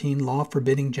 1913 law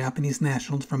forbidding Japanese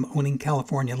nationals from owning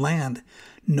California land,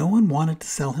 no one wanted to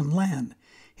sell him land.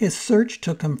 His search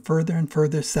took him further and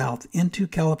further south into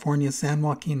California's San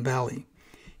Joaquin Valley.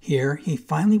 Here, he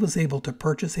finally was able to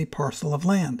purchase a parcel of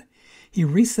land. He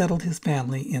resettled his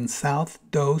family in South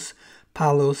Dos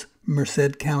Palos,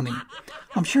 Merced County.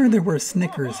 I'm sure there were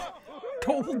snickers.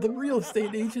 Told the real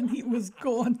estate agent he was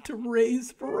going to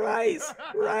raise rice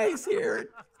here.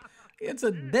 It's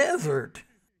a desert.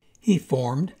 He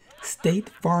formed State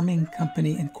Farming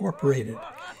Company Incorporated.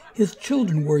 His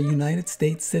children were United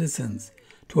States citizens.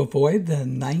 To avoid the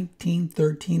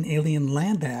 1913 Alien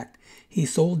Land Act, he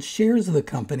sold shares of the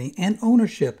company and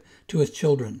ownership to his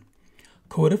children.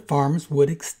 Koda farms would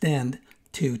extend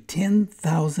to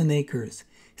 10,000 acres.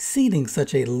 Seeding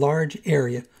such a large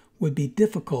area would be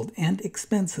difficult and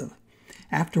expensive.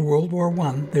 After World War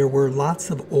I, there were lots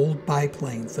of old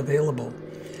biplanes available.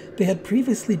 They had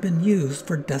previously been used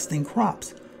for dusting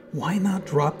crops. Why not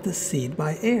drop the seed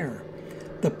by air?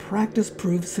 The practice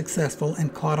proved successful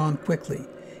and caught on quickly.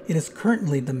 It is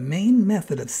currently the main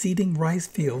method of seeding rice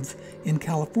fields in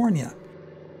California.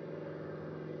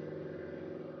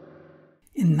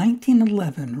 In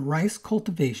 1911, rice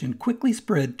cultivation quickly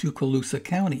spread to Colusa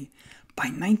County. By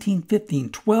 1915,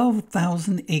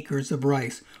 12,000 acres of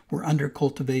rice were under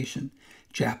cultivation.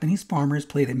 Japanese farmers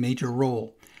played a major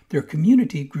role. Their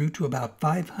community grew to about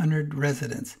 500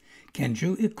 residents.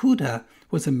 Kenju Ikuda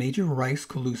was a major rice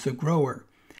Colusa grower.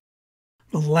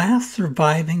 The last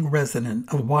surviving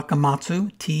resident of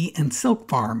Wakamatsu Tea and Silk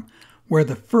Farm, where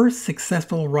the first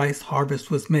successful rice harvest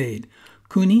was made,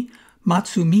 Kuni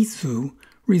Matsumitsu,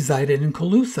 resided in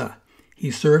Colusa.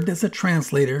 He served as a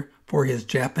translator for his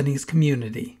Japanese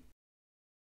community.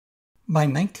 By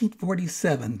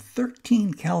 1947,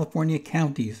 13 California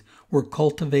counties were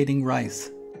cultivating rice.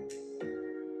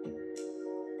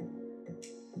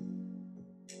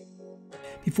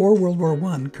 Before World War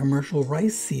I, commercial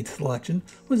rice seed selection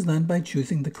was done by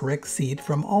choosing the correct seed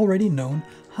from already known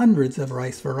hundreds of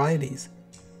rice varieties.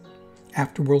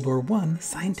 After World War I,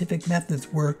 scientific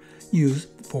methods were used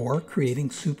for creating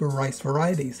super rice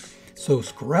varieties. So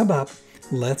scrub up,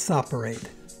 let's operate.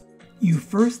 You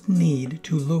first need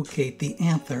to locate the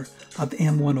anther of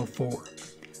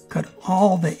M104. Cut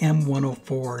all the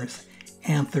M104's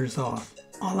anthers off,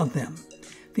 all of them.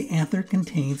 The anther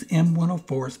contains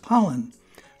M104's pollen.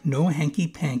 No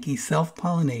hanky-panky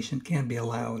self-pollination can be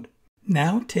allowed.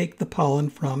 Now take the pollen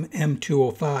from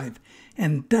M205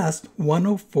 and dust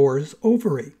 104's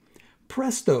ovary.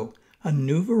 Presto! A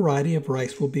new variety of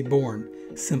rice will be born.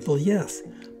 Simple, yes,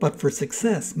 but for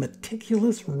success,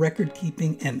 meticulous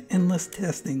record-keeping and endless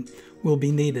testing will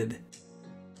be needed.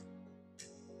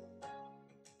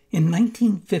 In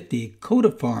 1950,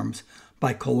 Coda Farms,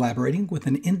 by collaborating with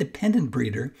an independent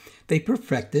breeder, they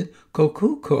perfected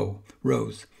Cocuco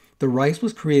rose. The rice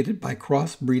was created by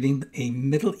crossbreeding a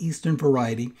Middle Eastern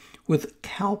variety with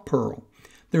cowpearl.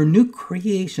 Their new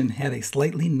creation had a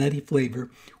slightly nutty flavor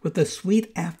with a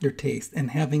sweet aftertaste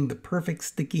and having the perfect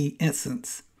sticky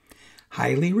essence.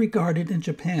 Highly regarded in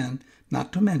Japan,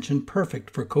 not to mention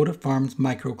perfect for Coda Farms'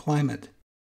 microclimate.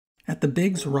 At the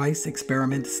Biggs Rice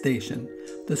Experiment Station,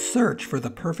 the search for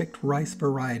the perfect rice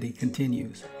variety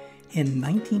continues. In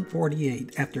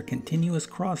 1948, after continuous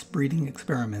crossbreeding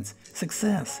experiments,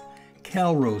 success,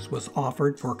 Calrose was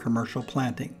offered for commercial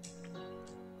planting.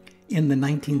 In the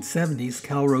 1970s,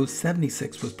 Calrose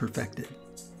 76 was perfected.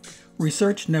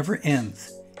 Research never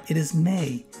ends. It is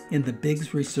May in the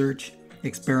Biggs Research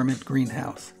Experiment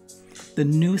Greenhouse. The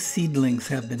new seedlings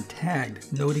have been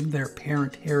tagged, noting their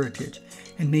parent heritage,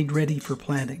 and made ready for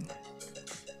planting.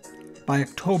 By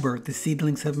October, the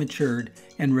seedlings have matured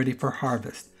and ready for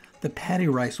harvest. The paddy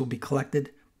rice will be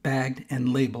collected, bagged,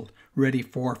 and labeled, ready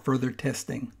for further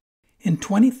testing. In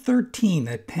 2013,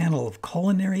 a panel of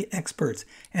culinary experts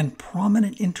and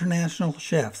prominent international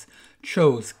chefs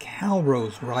chose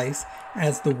Calrose rice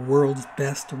as the world's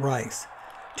best rice.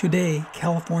 Today,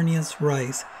 California's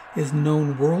rice is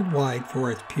known worldwide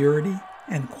for its purity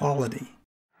and quality.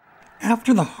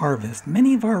 After the harvest,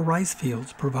 many of our rice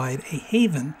fields provide a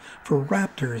haven for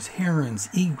raptors, herons,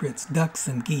 egrets, ducks,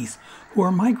 and geese who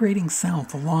are migrating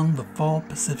south along the Fall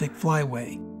Pacific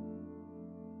Flyway.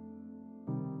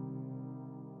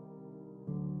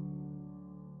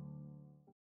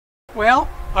 Well,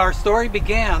 our story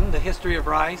began, the history of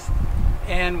rice,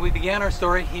 and we began our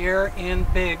story here in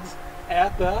Biggs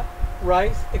at the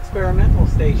Rice Experimental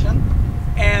Station.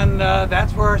 And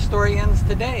that's where our story ends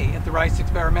today, at the Rice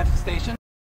Experimental Station.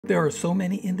 There are so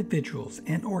many individuals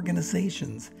and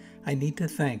organizations I need to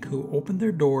thank who opened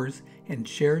their doors and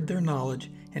shared their knowledge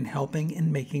in helping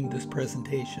in making this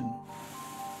presentation.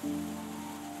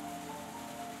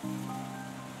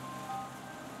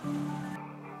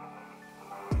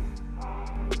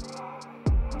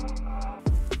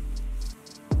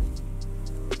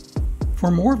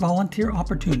 For more volunteer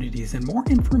opportunities and more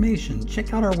information,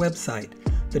 check out our website,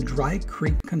 the Dry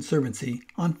Creek Conservancy,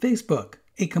 on Facebook.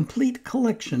 A complete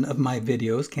collection of my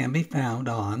videos can be found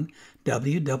on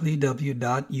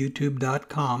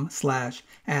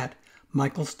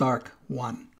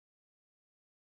www.youtube.com/@MichaelStark1.